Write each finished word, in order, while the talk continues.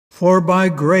For by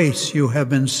grace you have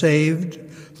been saved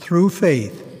through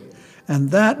faith, and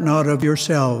that not of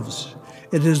yourselves.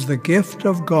 It is the gift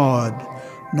of God,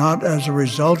 not as a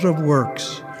result of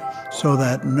works, so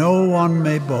that no one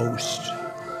may boast.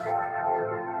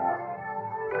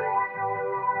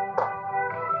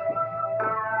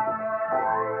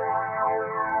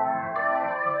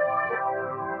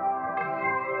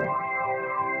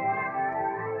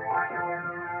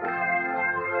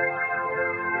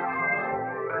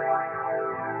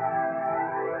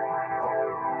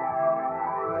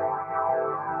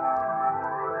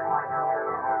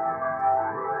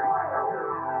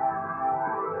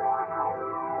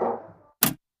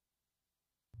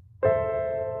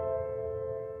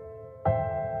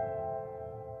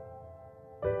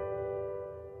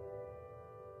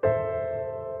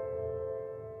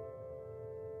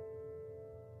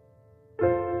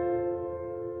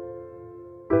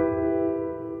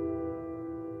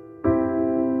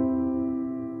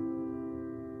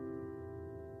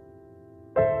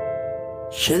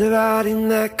 Should have ride in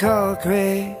that car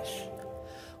crash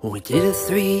when we did a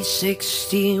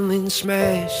 360 and then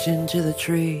smashed into the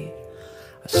tree.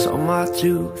 I saw my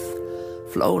tooth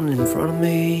floating in front of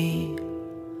me.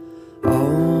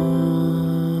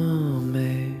 Oh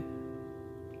man.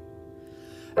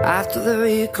 After the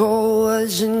vehicle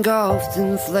was engulfed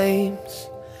in flames,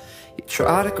 you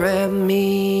tried to grab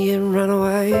me and run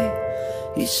away.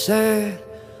 You said,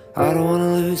 I don't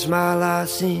wanna lose my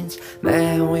license.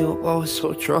 Man, we were both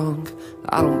so drunk,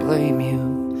 I don't blame you.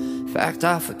 In fact,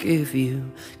 I forgive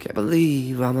you. Can't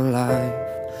believe I'm alive.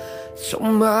 So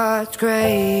much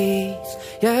grace,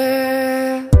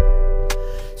 yeah.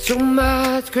 So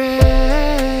much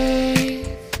grace.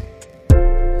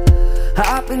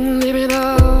 I've been living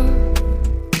up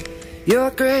your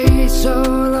grace, oh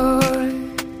Lord,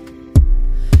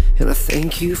 and I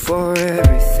thank you for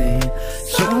everything.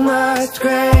 So much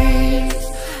grace,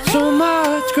 so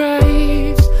much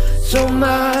grace, so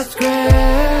much grace.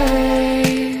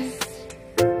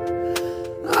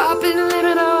 I've been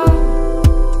living on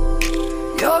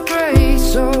your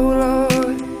grace, oh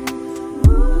Lord.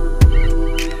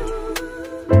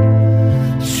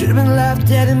 Should've been left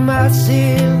dead in my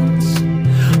sins.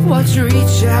 Watched you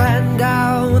reach your hand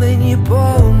down and you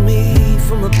pulled me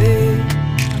from the pit.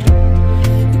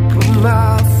 You put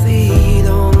my feet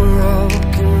on the rock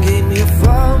and gave me a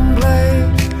firm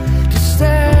place to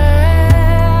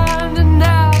stand. And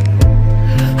now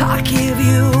I give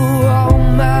you all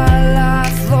my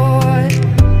life, Lord.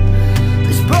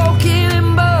 This broken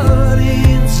and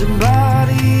burdensome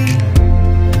body,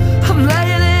 I'm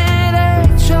laying it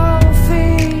at your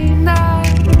feet now.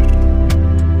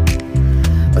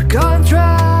 A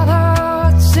contrite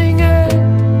heart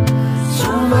singing,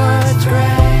 so much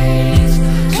grace,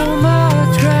 so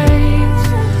much grace,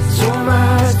 so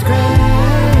much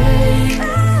grace.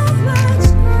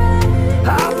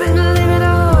 I've been living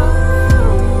on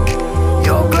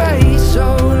your grace,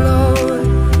 oh Lord.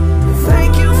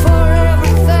 Thank you for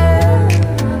everything.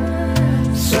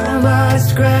 So much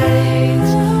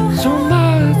grace, so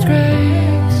much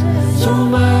grace, so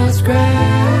much grace.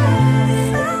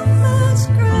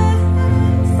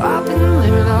 I've been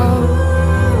living on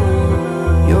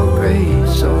your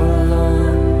grace, oh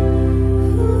Lord.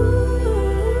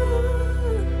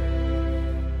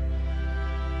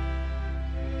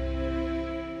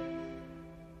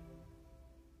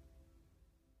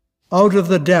 Out of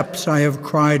the depths I have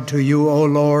cried to you, O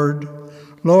Lord.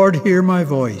 Lord, hear my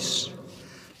voice.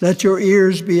 Let your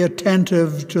ears be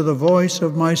attentive to the voice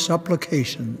of my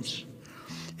supplications.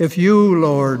 If you,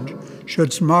 Lord,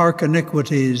 shouldst mark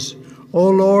iniquities, O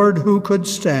Lord, who could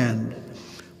stand?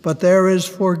 But there is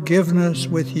forgiveness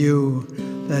with you,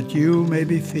 that you may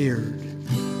be feared.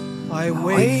 I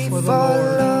wait for the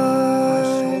Lord,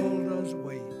 my soul does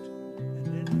wait, and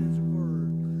in his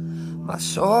word. My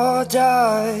soul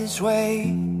does wait,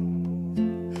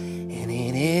 and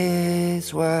in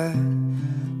his word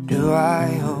do I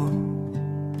hope.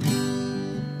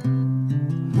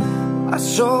 My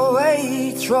soul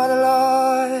waits for the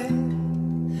Lord,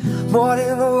 more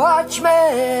than the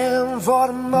watchman for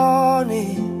the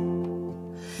morning.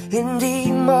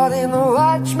 Indeed, more than the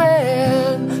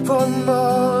watchman for the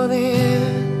morning.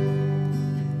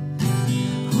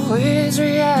 Oh,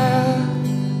 Israel,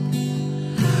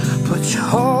 put your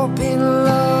hope in the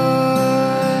Lord.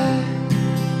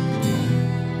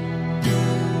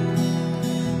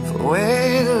 For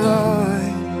where the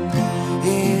Lord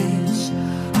is,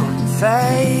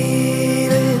 unfaithful.